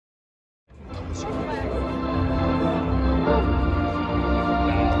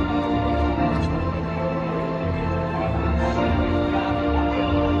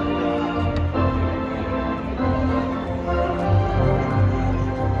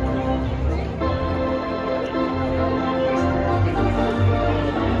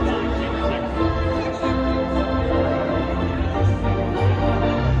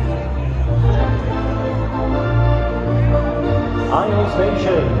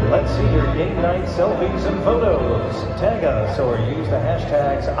Station. Let's see your game night selfies and photos. Tag us or use the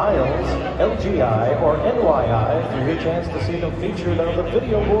hashtags ISLES, LGI, or NYI for your chance to see them featured on the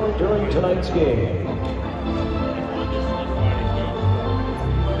video board during tonight's game.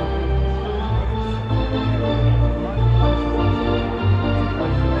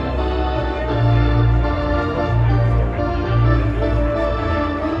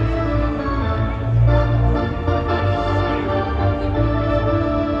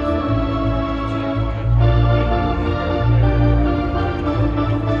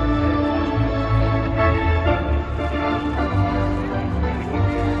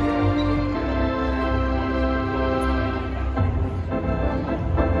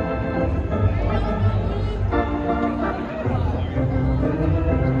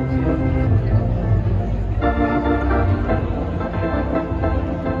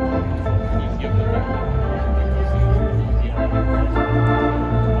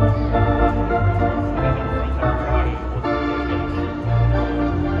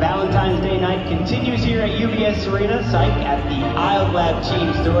 Continues here at UBS Arena, psych at the ISLES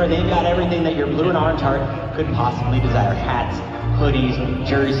team store. They've got everything that your blue and orange heart could possibly desire. Hats, hoodies,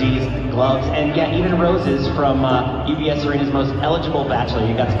 jerseys, gloves, and yeah, even roses from UBS Arena's most eligible bachelor.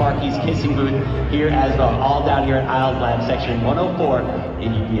 You got Sparky's Kissing Booth here as well, all down here at ISLES section 104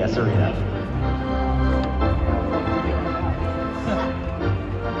 in UBS Arena.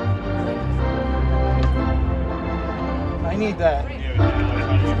 I need that.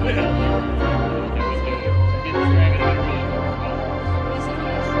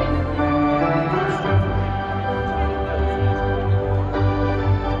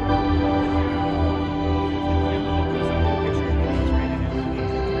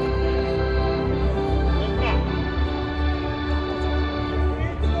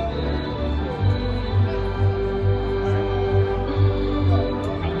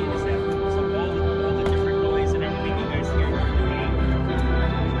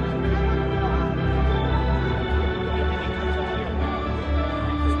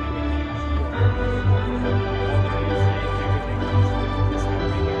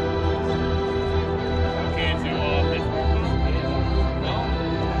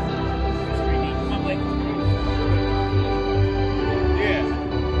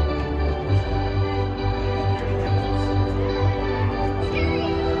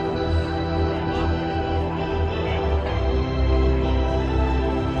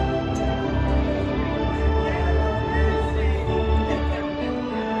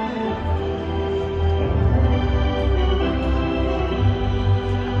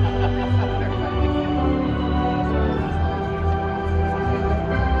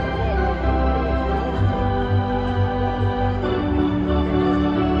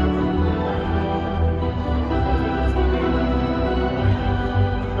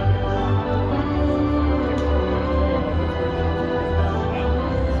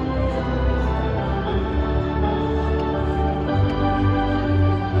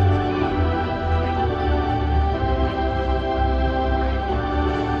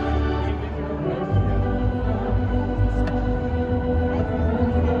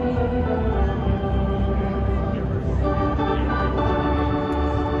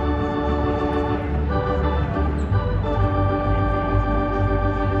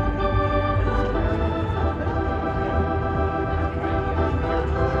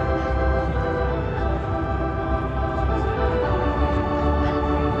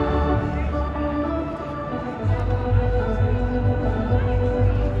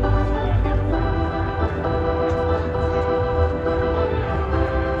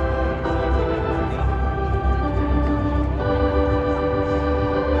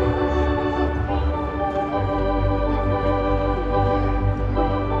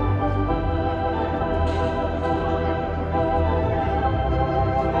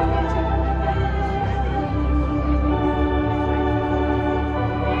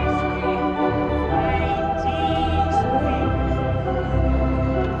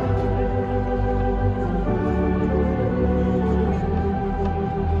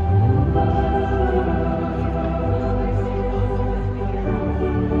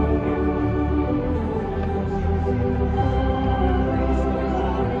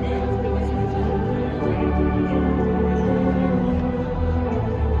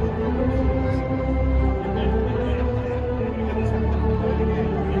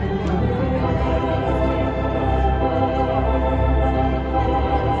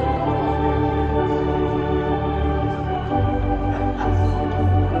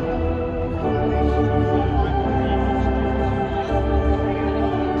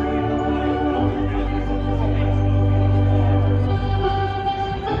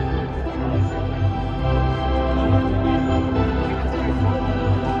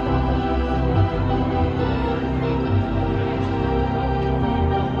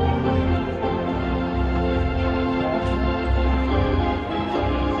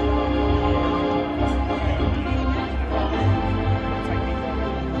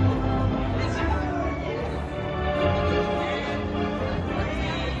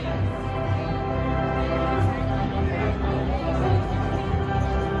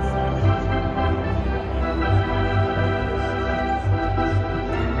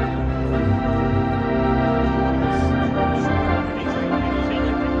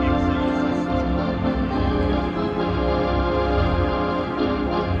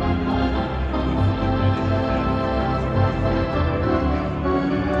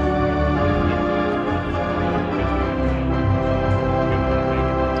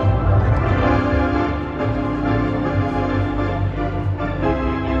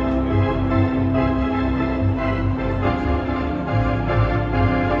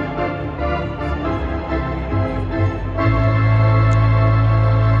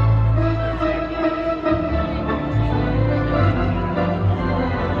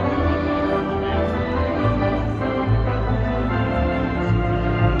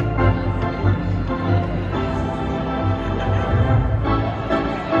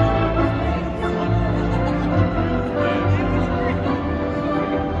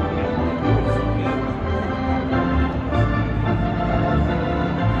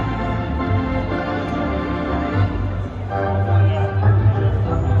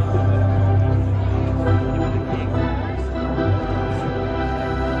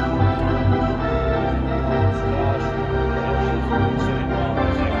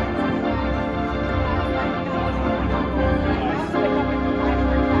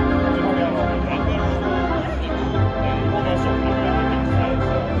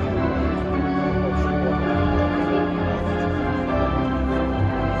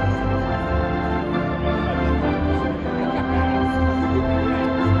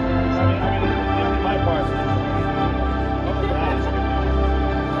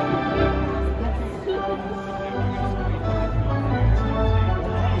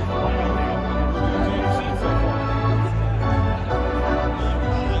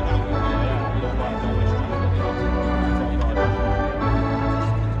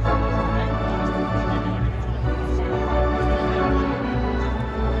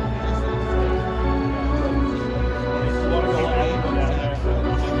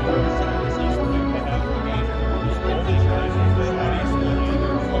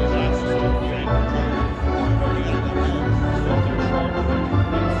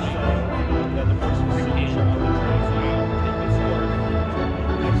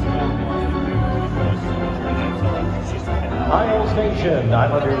 Nation,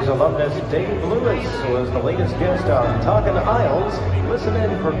 Islanders alumnus Dave Lewis was the latest guest on Talkin' Isles. Listen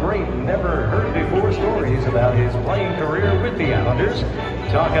in for great, never-heard-before stories about his playing career with the Islanders.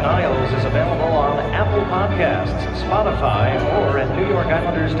 Talkin' Isles is available on Apple Podcasts, Spotify, or at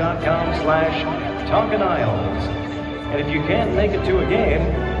NewYorkIslanders.com/Talkin' Isles. And if you can't make it to a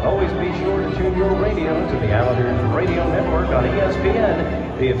game, always be sure to tune your radio to the Islanders Radio Network on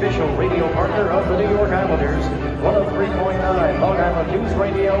ESPN, the official radio partner of the New York Islanders, 103.9 Long Island News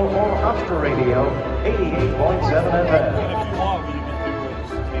Radio or Hofstra Radio, 88.7 FM.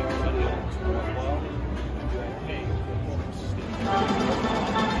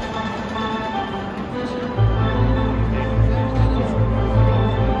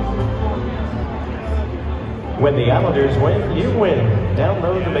 When the Islanders win, you win.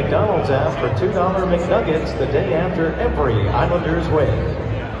 Download the McDonald's app for $2 McNuggets the day after every Islanders win.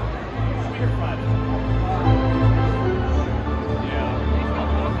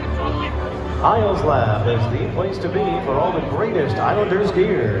 Isles Lab is the place to be for all the greatest Islanders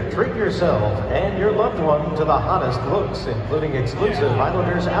gear. Treat yourself and your loved one to the hottest looks, including exclusive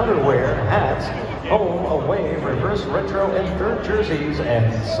Islanders outerwear, hats, home, away, reverse retro, and third jerseys,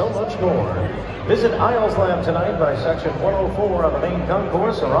 and so much more. Visit Isles Lab tonight by section 104 on the main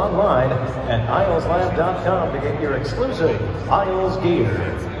concourse or online at IslesLab.com to get your exclusive Isles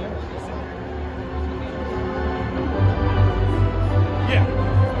gear.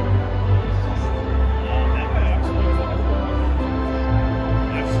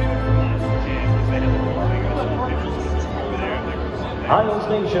 Isles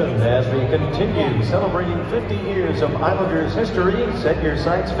Nation, as we continue celebrating 50 years of Islanders history, set your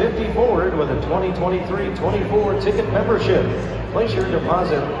sights 50 forward with a 2023-24 ticket membership. Place your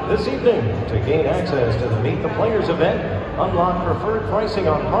deposit this evening to gain access to the Meet the Players event, unlock preferred pricing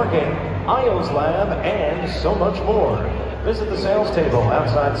on parking, Isles Lab, and so much more. Visit the sales table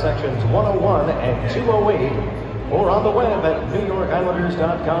outside sections 101 and 208 or on the web at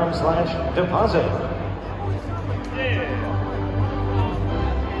NewYorkIslanders.com/deposit.